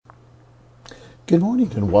Good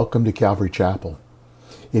morning and welcome to Calvary Chapel.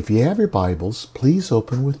 If you have your Bibles, please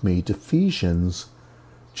open with me to Ephesians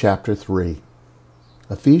chapter 3.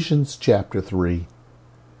 Ephesians chapter 3.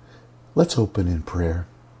 Let's open in prayer.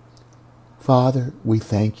 Father, we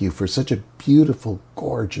thank you for such a beautiful,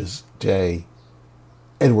 gorgeous day.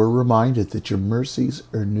 And we're reminded that your mercies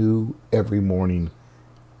are new every morning.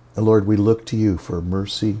 And Lord, we look to you for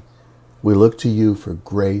mercy. We look to you for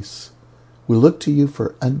grace. We look to you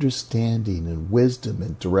for understanding and wisdom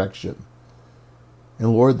and direction. And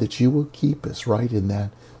Lord, that you will keep us right in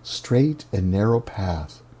that straight and narrow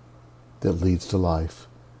path that leads to life.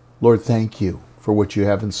 Lord, thank you for what you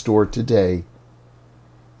have in store today.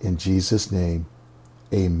 In Jesus' name,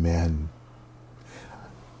 amen.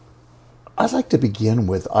 I'd like to begin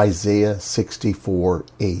with Isaiah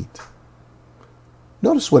 64:8.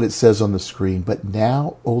 Notice what it says on the screen. But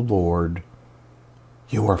now, O Lord,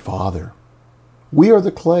 you are Father. We are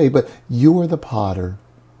the clay, but you are the potter,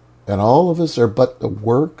 and all of us are but the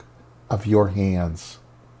work of your hands.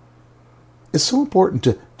 It's so important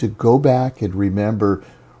to go back and remember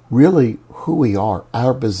really who we are,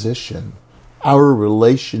 our position, our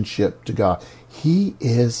relationship to God. He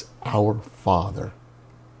is our Father.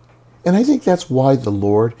 And I think that's why the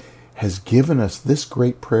Lord has given us this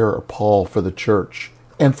great prayer of Paul for the church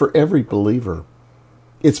and for every believer.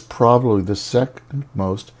 It's probably the second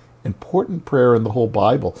most important prayer in the whole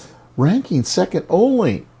Bible, ranking second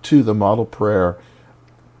only to the model prayer.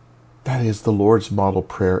 That is the Lord's model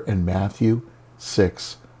prayer in Matthew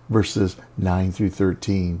 6, verses 9 through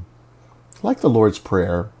 13. Like the Lord's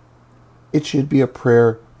Prayer, it should be a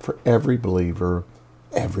prayer for every believer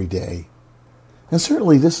every day. And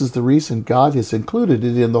certainly this is the reason God has included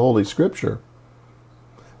it in the Holy Scripture.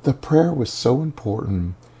 The prayer was so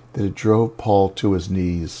important that it drove Paul to his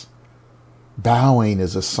knees. Bowing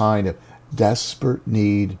is a sign of desperate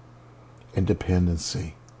need and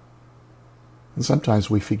dependency. And sometimes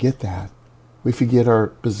we forget that. We forget our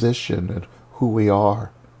position and who we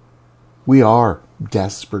are. We are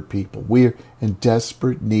desperate people. We're in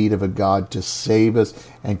desperate need of a God to save us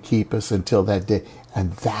and keep us until that day.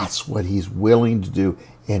 And that's what he's willing to do,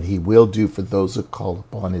 and he will do for those who call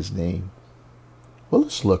upon his name. Well,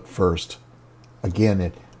 let's look first again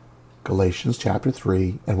at Galatians chapter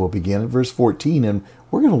 3, and we'll begin at verse 14, and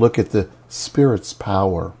we're going to look at the Spirit's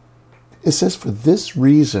power. It says, "For this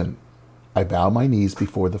reason I bow my knees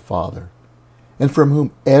before the Father, and from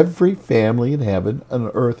whom every family in heaven and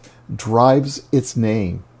earth derives its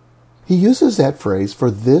name." He uses that phrase, "for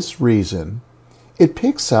this reason." It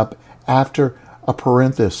picks up after a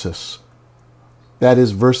parenthesis. That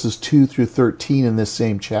is verses 2 through 13 in this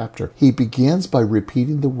same chapter. He begins by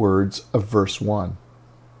repeating the words of verse 1.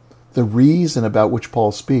 The reason about which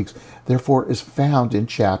Paul speaks, therefore, is found in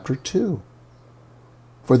chapter 2.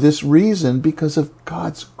 For this reason, because of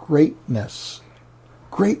God's greatness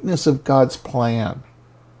of God's plan.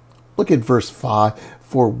 Look at verse 5.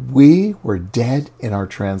 "For we were dead in our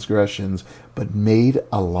transgressions, but made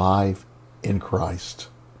alive in Christ."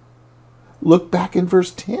 Look back in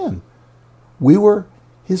verse 10. We were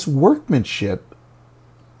his workmanship.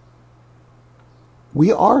 We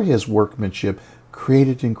are his workmanship,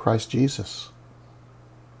 created in Christ Jesus.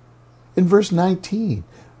 In verse 19,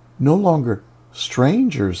 no longer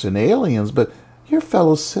strangers and aliens, but your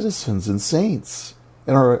fellow citizens and saints,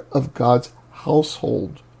 and are of God's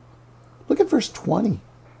household. Look at verse 20.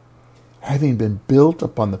 Having been built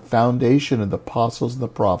upon the foundation of the apostles and the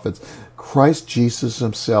prophets, Christ Jesus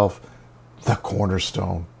himself, the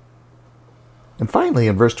cornerstone. And finally,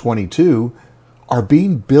 in verse 22, are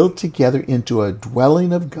being built together into a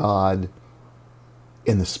dwelling of God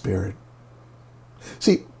in the Spirit.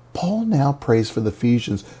 See, Paul now prays for the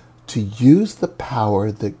Ephesians to use the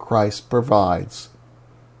power that Christ provides,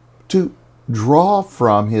 to draw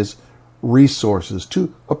from his resources,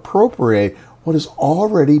 to appropriate what has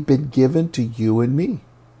already been given to you and me.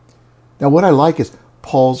 Now, what I like is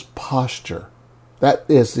Paul's posture. That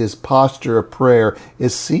is, his posture of prayer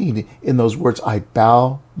is seen in those words, "I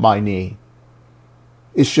bow my knee."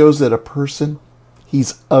 It shows that a person,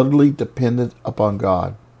 he's utterly dependent upon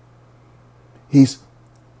God. He's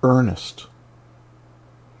earnest.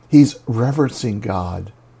 He's reverencing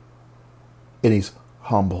God. And he's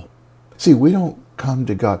humble. See, we don't come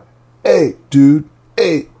to God, "Hey, dude,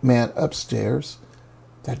 hey, man, upstairs."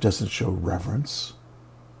 That doesn't show reverence.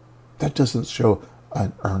 That doesn't show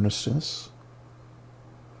an earnestness.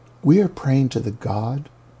 We are praying to the God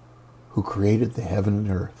who created the heaven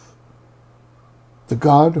and earth. The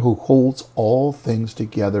God who holds all things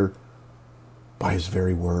together by his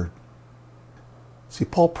very word. See,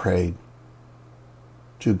 Paul prayed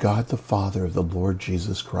to God the Father of the Lord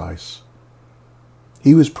Jesus Christ,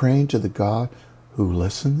 He was praying to the God who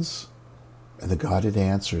listens and the God that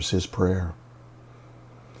answers his prayer.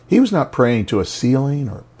 He was not praying to a ceiling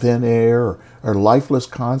or thin air or lifeless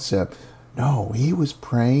concept. No, he was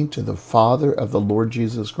praying to the Father of the Lord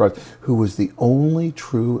Jesus Christ, who was the only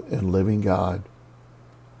true and living God,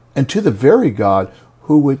 and to the very God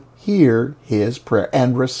who would hear his prayer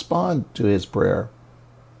and respond to his prayer.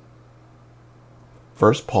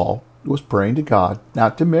 First, Paul was praying to God,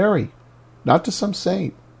 not to Mary, not to some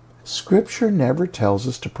saint. Scripture never tells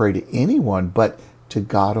us to pray to anyone but to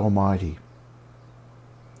God Almighty.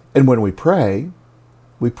 And when we pray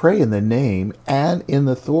in the name and in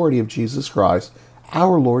the authority of Jesus Christ,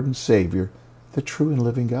 our Lord and Savior, the true and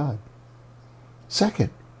living God. Second,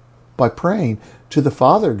 by praying to the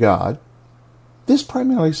Father God, this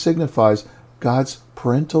primarily signifies God's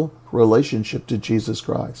parental relationship to Jesus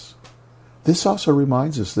Christ. This also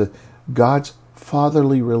reminds us that God's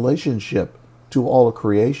fatherly relationship to all of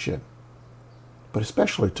creation, but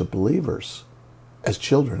especially to believers as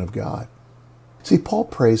children of God. See, Paul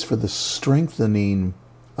prays for the strengthening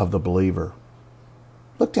of the believer.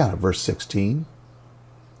 Look down at verse 16.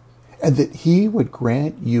 And that he would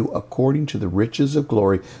grant you, according to the riches of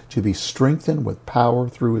glory, to be strengthened with power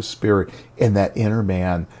through his Spirit in that inner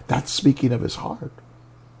man. That's speaking of his heart.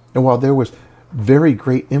 And while there was very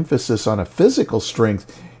great emphasis on a physical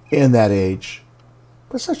strength in that age,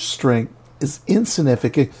 but such strength is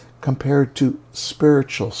insignificant compared to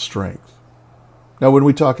spiritual strength. Now, when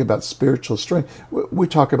we talk about spiritual strength, we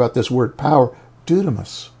talk about this word power,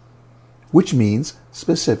 dunamis, which means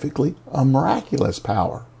specifically a miraculous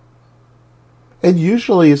power. And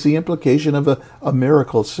usually is the implication of a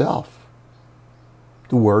miracle itself.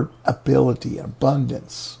 The word ability,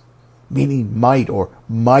 abundance, meaning might or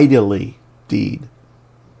mightily deed,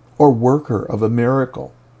 or worker of a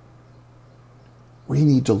miracle. We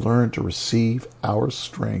need to learn to receive our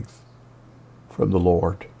strength from the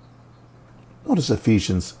Lord. Notice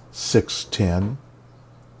Ephesians 6:10.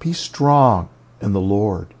 Be strong in the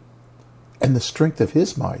Lord and the strength of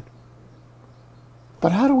his might.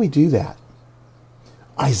 But how do we do that?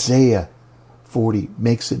 Isaiah 40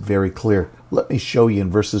 makes it very clear. Let me show you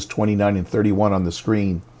in verses 29 and 31 on the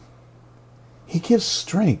screen. He gives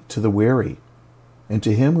strength to the weary, and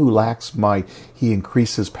to him who lacks might, he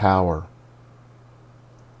increases power.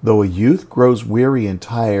 Though a youth grows weary and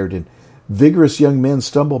tired, and vigorous young men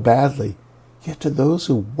stumble badly, yet to those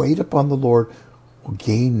who wait upon the Lord will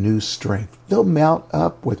gain new strength. They'll mount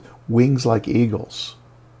up with wings like eagles,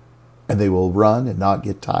 and they will run and not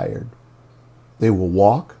get tired. They will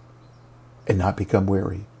walk and not become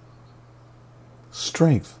weary.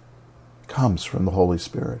 Strength comes from the Holy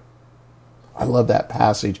Spirit. I love that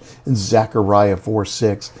passage in Zechariah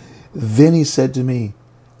 4:6. Then he said to me,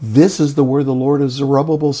 this is the word of the Lord of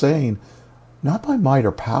Zerubbabel, saying, not by might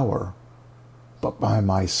or power, but by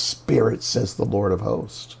my Spirit, says the Lord of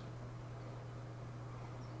hosts.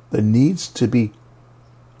 There needs to be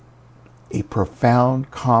a profound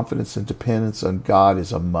confidence and dependence on God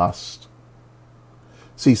is a must.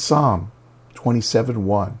 See, Psalm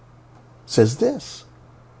 27:1 says this,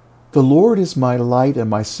 the Lord is my light and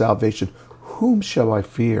my salvation. Whom shall I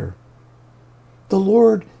fear? The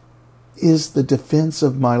Lord is the defense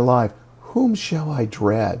of my life. Whom shall I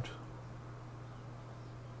dread?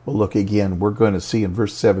 Well, look again. We're going to see in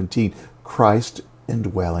verse 17, Christ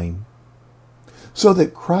indwelling. So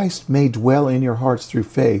that Christ may dwell in your hearts through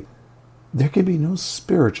faith, there can be no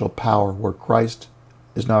spiritual power where Christ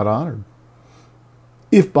is not honored.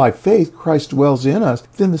 If by faith Christ dwells in us,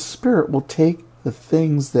 then the Spirit will take the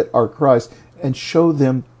things that are Christ and show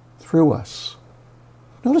them through us.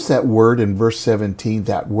 Notice that word in verse 17,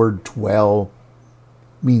 that word dwell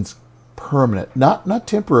means permanent, not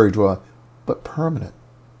temporary dwell, but permanent.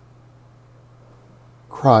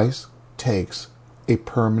 Christ takes a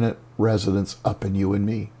permanent residence up in you and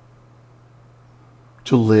me.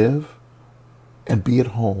 To live and be at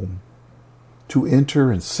home, to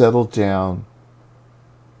enter and settle down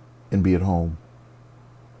and be at home.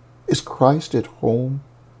 Is Christ at home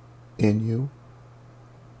in you?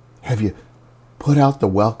 Have you put out the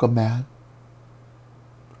welcome mat?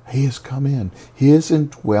 He has come in. His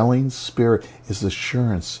indwelling Spirit is the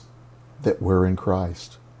assurance that we're in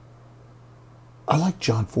Christ. I like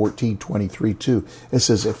John 14:23 too. It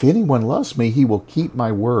says, if anyone loves me, he will keep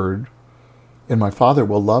my word, and my Father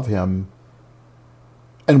will love him,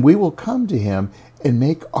 and we will come to him and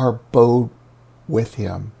make our abode with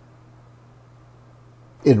him.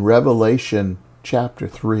 In Revelation chapter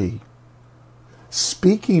 3,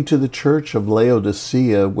 speaking to the church of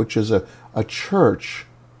Laodicea, which is a church,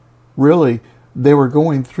 really, they were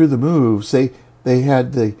going through the moves. They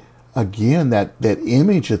had the again, that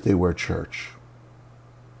image that they were church.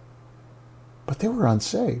 But they were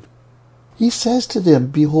unsaved. He says to them,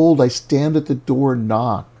 "Behold, I stand at the door and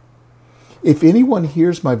knock. If anyone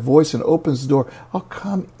hears my voice and opens the door, I'll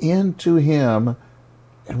come into him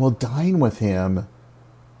and will dine with him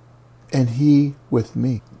and he with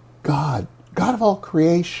me." God of all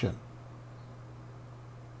creation.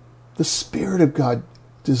 The Spirit of God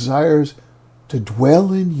desires to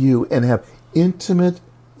dwell in you and have intimate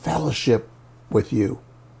fellowship with you.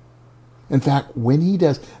 In fact, when he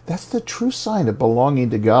does, that's the true sign of belonging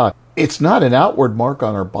to God. It's not an outward mark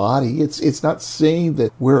on our body. It's not saying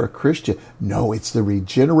that we're a Christian. No, it's the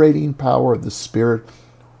regenerating power of the Spirit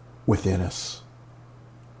within us.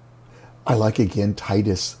 I like again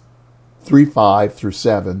Titus 3:5 through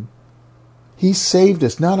 7. He saved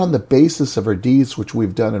us not on the basis of our deeds which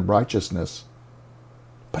we've done in righteousness,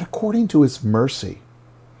 but according to his mercy,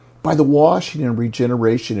 by the washing and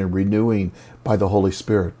regeneration and renewing by the Holy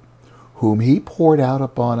Spirit, whom he poured out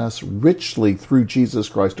upon us richly through Jesus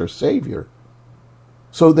Christ our Savior,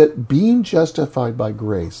 so that being justified by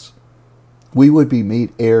grace, we would be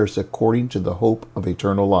made heirs according to the hope of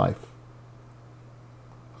eternal life.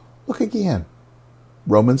 Look again,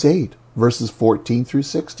 Romans 8, verses 14 through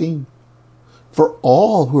 16. For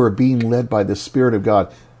all who are being led by the Spirit of God,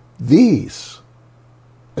 these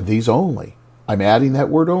only, I'm adding that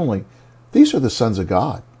word only, these are the sons of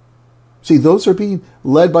God. See, those are being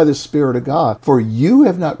led by the Spirit of God. For you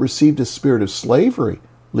have not received a spirit of slavery,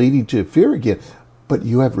 leading to fear again, but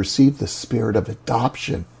you have received the spirit of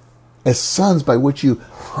adoption as sons, by which you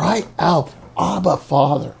cry out, Abba,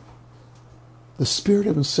 Father. The Spirit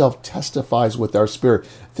of himself testifies with our spirit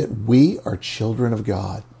that we are children of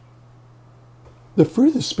God. The fruit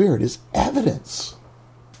of the Spirit is evidence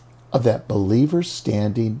of that believer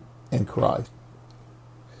standing in Christ.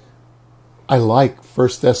 I like 1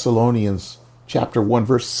 Thessalonians chapter 1,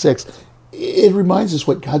 verse 6. It reminds us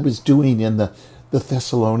what God was doing in the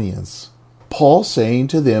Thessalonians. Paul saying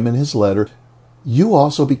to them in his letter, "You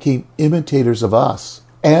also became imitators of us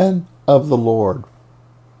and of the Lord,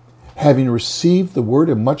 having received the word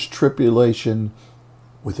of much tribulation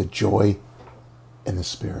with a joy in the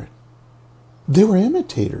Spirit." They were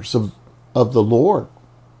imitators of the Lord.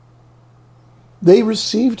 They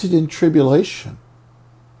received it in tribulation.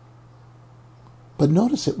 But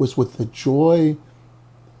notice it was with the joy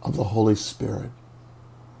of the Holy Spirit.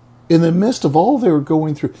 In the midst of all they were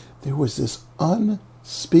going through, there was this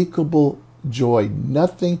unspeakable joy.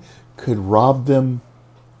 Nothing could rob them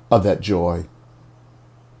of that joy.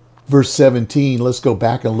 Verse 17, let's go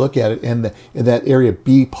back and look at it. In that area,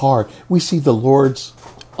 B part, we see the Lord's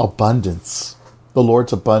abundance. The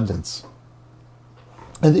Lord's abundance.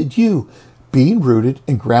 And that you, being rooted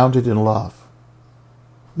and grounded in love,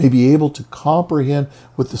 may be able to comprehend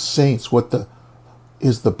with the saints what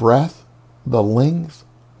is the breadth, the length,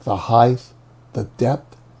 the height, the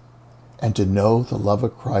depth, and to know the love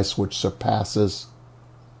of Christ which surpasses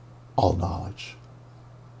all knowledge.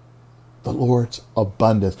 The Lord's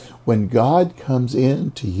abundance. When God comes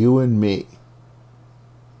in to you and me,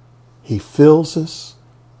 he fills us,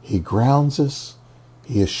 he grounds us,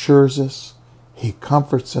 he assures us, he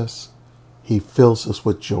comforts us, he fills us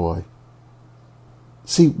with joy.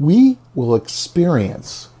 See, we will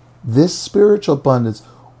experience this spiritual abundance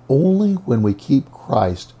only when we keep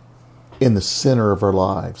Christ in the center of our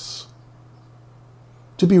lives.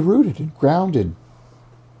 To be rooted and grounded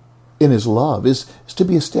in his love is to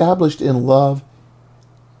be established in love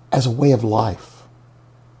as a way of life.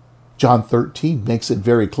 John 13 makes it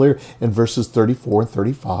very clear in verses 34 and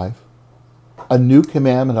 35. A new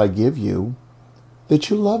commandment I give you, that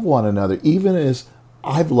you love one another, even as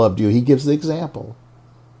I've loved you. He gives the example.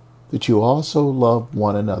 That you also love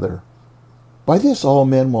one another. By this all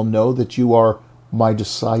men will know that you are my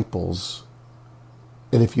disciples,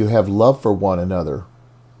 and if you have love for one another.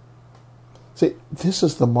 See, this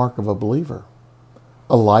is the mark of a believer.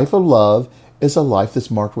 A life of love is a life that's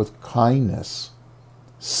marked with kindness,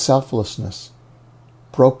 selflessness,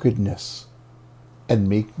 brokenness, and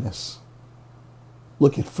meekness.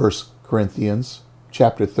 Look at 1 Corinthians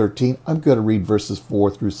chapter 13. I'm going to read verses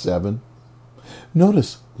 4 through 7.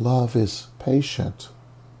 Notice, love is patient.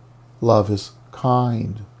 Love is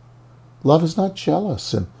kind. Love is not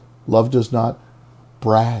jealous, and love does not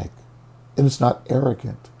brag, and it's not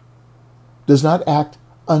arrogant. Does not act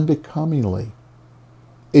unbecomingly.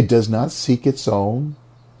 It does not seek its own,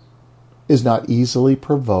 is not easily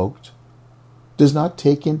provoked, does not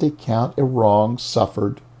take into account a wrong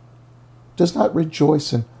suffered, does not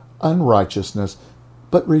rejoice in unrighteousness,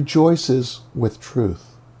 but rejoices with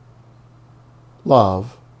truth.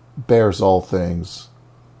 Love bears all things,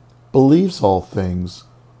 believes all things,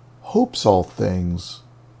 hopes all things,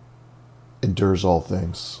 endures all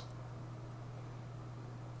things.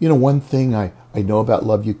 You know, one thing I know about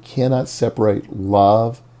love, you cannot separate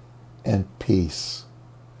love and peace.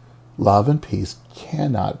 Love and peace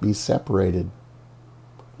cannot be separated.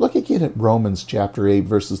 Look again at Romans chapter 8,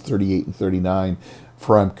 verses 38 and 39.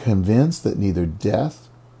 For I'm convinced that neither death,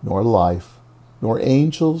 nor life, nor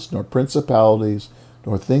angels, nor principalities,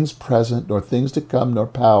 nor things present, nor things to come, nor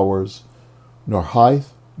powers, nor height,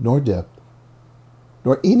 nor depth,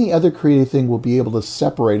 nor any other created thing will be able to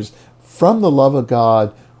separate us from the love of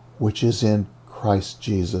God, which is in Christ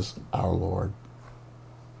Jesus our Lord.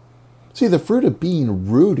 See, the fruit of being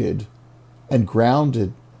rooted and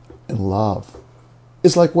grounded in love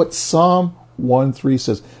is like what Psalm 1:3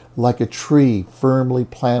 says, like a tree firmly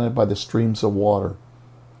planted by the streams of water,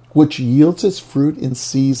 which yields its fruit in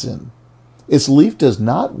season. Its leaf does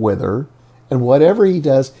not wither, and whatever he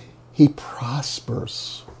does, he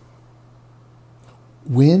prospers.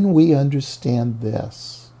 When we understand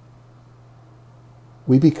this,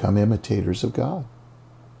 we become imitators of God.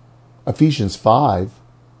 Ephesians 5,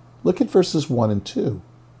 look at verses 1 and 2.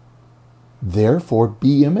 Therefore,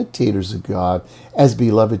 be imitators of God as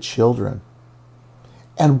beloved children,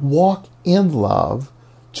 and walk in love,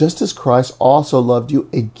 just as Christ also loved you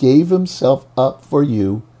and gave himself up for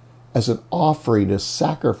you as an offering, a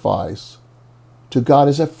sacrifice to God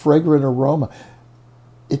as a fragrant aroma.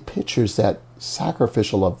 It pictures that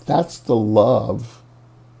sacrificial love. That's the love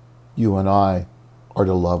you and I are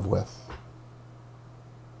to love with.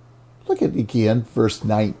 Look at again verse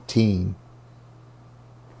 19.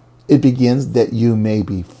 It begins that you may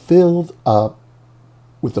be filled up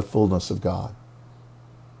with the fullness of God.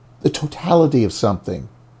 The totality of something,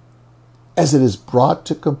 as it is brought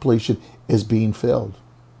to completion, is being filled.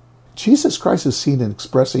 Jesus Christ is seen in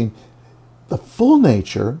expressing the full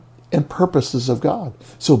nature and purposes of God.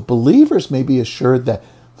 So believers may be assured that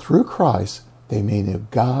through Christ, they may know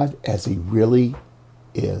God as he really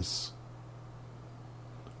is.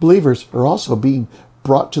 Believers are also being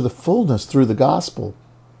brought to the fullness through the gospel,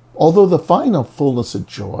 although the final fullness of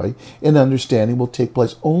joy and understanding will take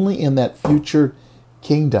place only in that future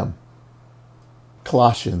kingdom.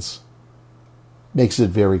 Colossians makes it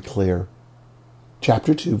very clear.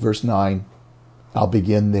 Chapter 2, verse 9. I'll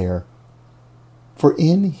begin there. For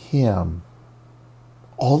in him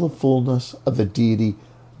all the fullness of the deity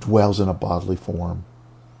dwells in a bodily form.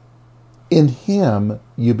 In him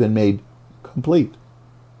you've been made complete.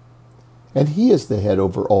 And he is the head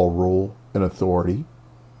over all rule and authority.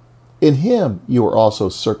 In him you are also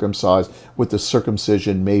circumcised with the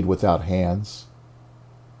circumcision made without hands,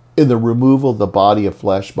 in the removal of the body of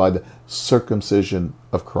flesh by the circumcision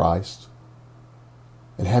of Christ,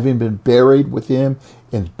 and having been buried with him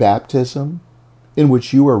in baptism, in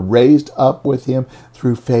which you are raised up with him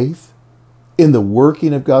through faith, in the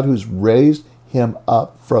working of God who's raised him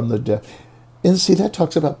up from the dead. And see, that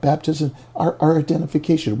talks about baptism, our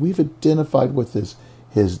identification. We've identified with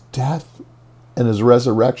his death and his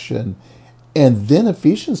resurrection. And then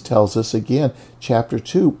Ephesians tells us again, chapter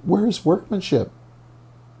 2, we're his workmanship,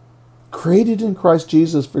 created in Christ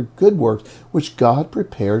Jesus for good works, which God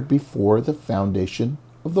prepared before the foundation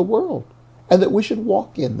of the world, and that we should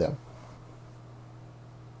walk in them.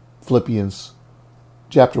 Philippians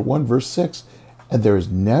chapter 1, verse 6, and there has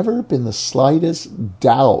never been the slightest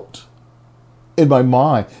doubt in my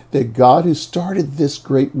mind that God who started this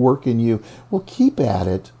great work in you will keep at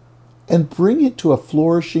it and bring it to a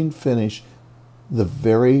flourishing finish the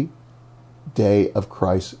very day of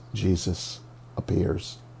Christ Jesus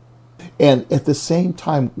appears. And at the same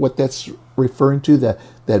time, what that's referring to, that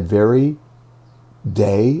very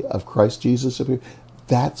day of Christ Jesus appears,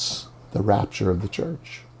 that's the rapture of the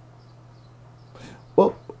church.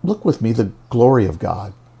 Well, look with me, the glory of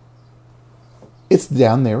God. It's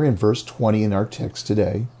down there in verse 20 in our text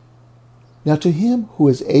today. Now to him who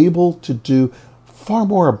is able to do far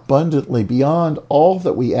more abundantly beyond all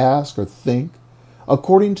that we ask or think,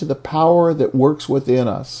 according to the power that works within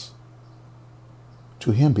us,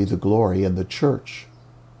 to him be the glory in the church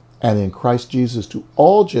and in Christ Jesus to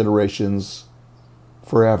all generations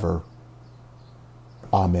forever.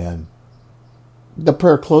 Amen. The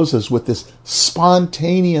prayer closes with this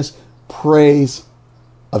spontaneous praise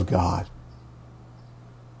of God.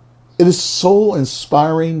 It is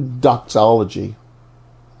soul-inspiring doxology.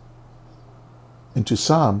 And to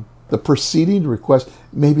some, the preceding request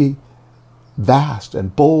may be vast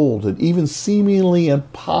and bold and even seemingly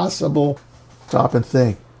impossible. Stop and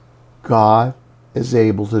think. God is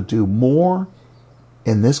able to do more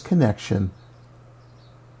in this connection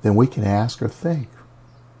than we can ask or think.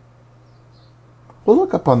 Well,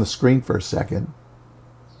 look up on the screen for a second.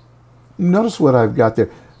 Notice what I've got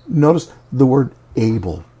there. Notice the word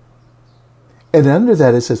able. And under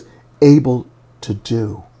that it says able to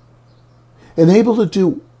do. And able to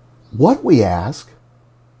do what we ask.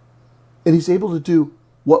 And he's able to do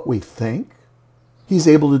what we think. He's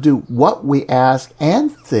able to do what we ask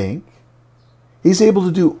and think. He's able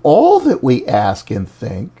to do all that we ask and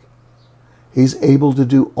think. He's able to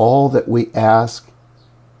do all that we ask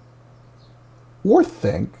or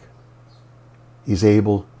think. He's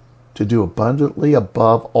able to do abundantly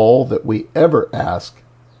above all that we ever ask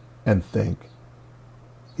and think.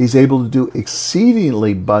 He's able to do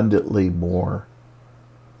exceedingly abundantly more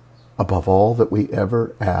above all that we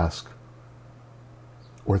ever ask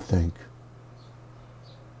or think.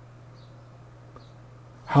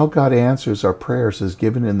 How God answers our prayers is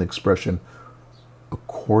given in the expression,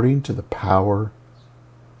 according to the power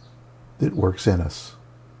that works in us.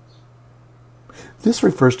 This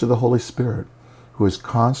refers to the Holy Spirit, who is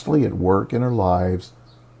constantly at work in our lives,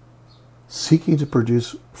 seeking to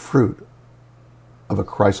produce fruit of a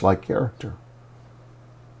Christ-like character.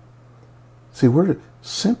 See, we're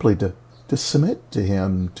simply to submit to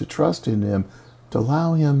Him, to trust in Him, to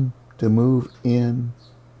allow Him to move in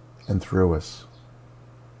and through us.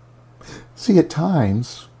 See, at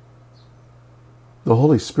times, the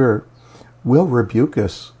Holy Spirit will rebuke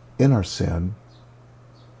us in our sin,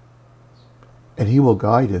 and He will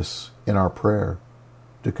guide us in our prayer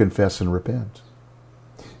to confess and repent.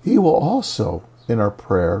 He will also, in our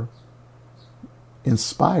prayer,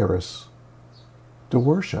 inspire us to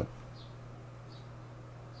worship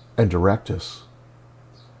and direct us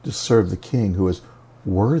to serve the King who is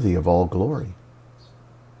worthy of all glory.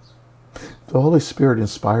 The Holy Spirit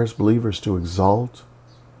inspires believers to exalt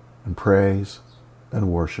and praise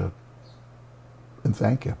and worship and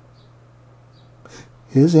thank Him.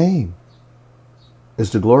 His aim is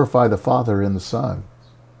to glorify the Father and the Son.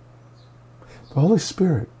 The Holy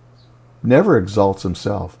Spirit never exalts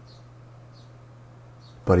Himself,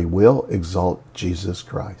 but He will exalt Jesus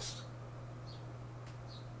Christ.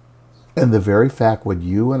 And the very fact when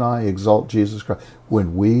you and I exalt Jesus Christ,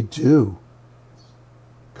 when we do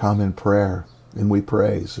come in prayer and we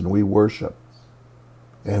praise and we worship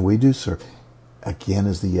and we do serve, again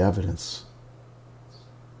is the evidence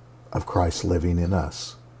of Christ living in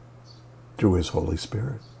us through His Holy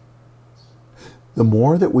Spirit. The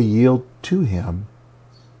more that we yield to Him,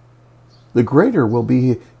 the greater will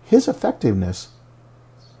be His effectiveness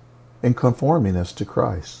in conforming us to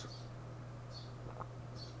Christ.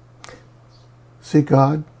 See,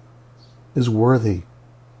 God is worthy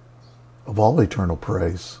of all eternal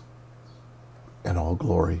praise and all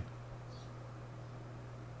glory.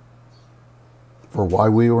 For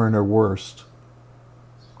while we were in our worst,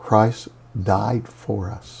 Christ died for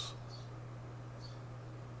us,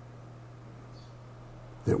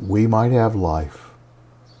 that we might have life,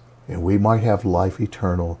 and we might have life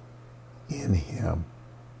eternal in Him.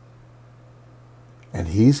 And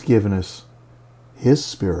He's given us His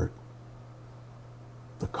Spirit,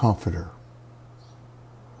 the Comforter,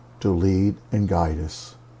 to lead and guide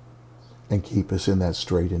us and keep us in that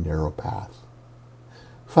straight and narrow path.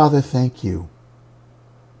 Father, thank You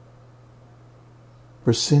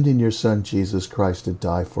for sending Your Son, Jesus Christ, to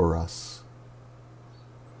die for us.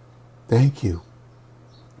 Thank You,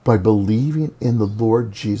 by believing in the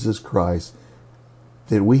Lord Jesus Christ,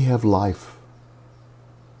 that we have life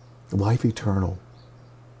eternal.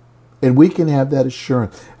 And we can have that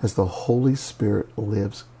assurance as the Holy Spirit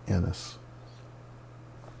lives in us.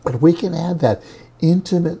 And we can have that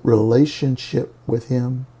intimate relationship with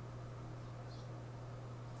Him.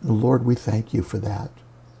 And Lord, we thank You for that.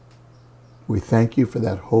 We thank You for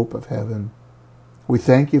that hope of heaven. We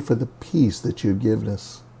thank You for the peace that You've given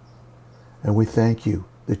us. And we thank You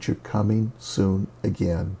that You're coming soon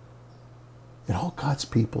again. And all God's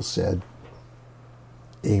people said,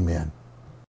 Amen.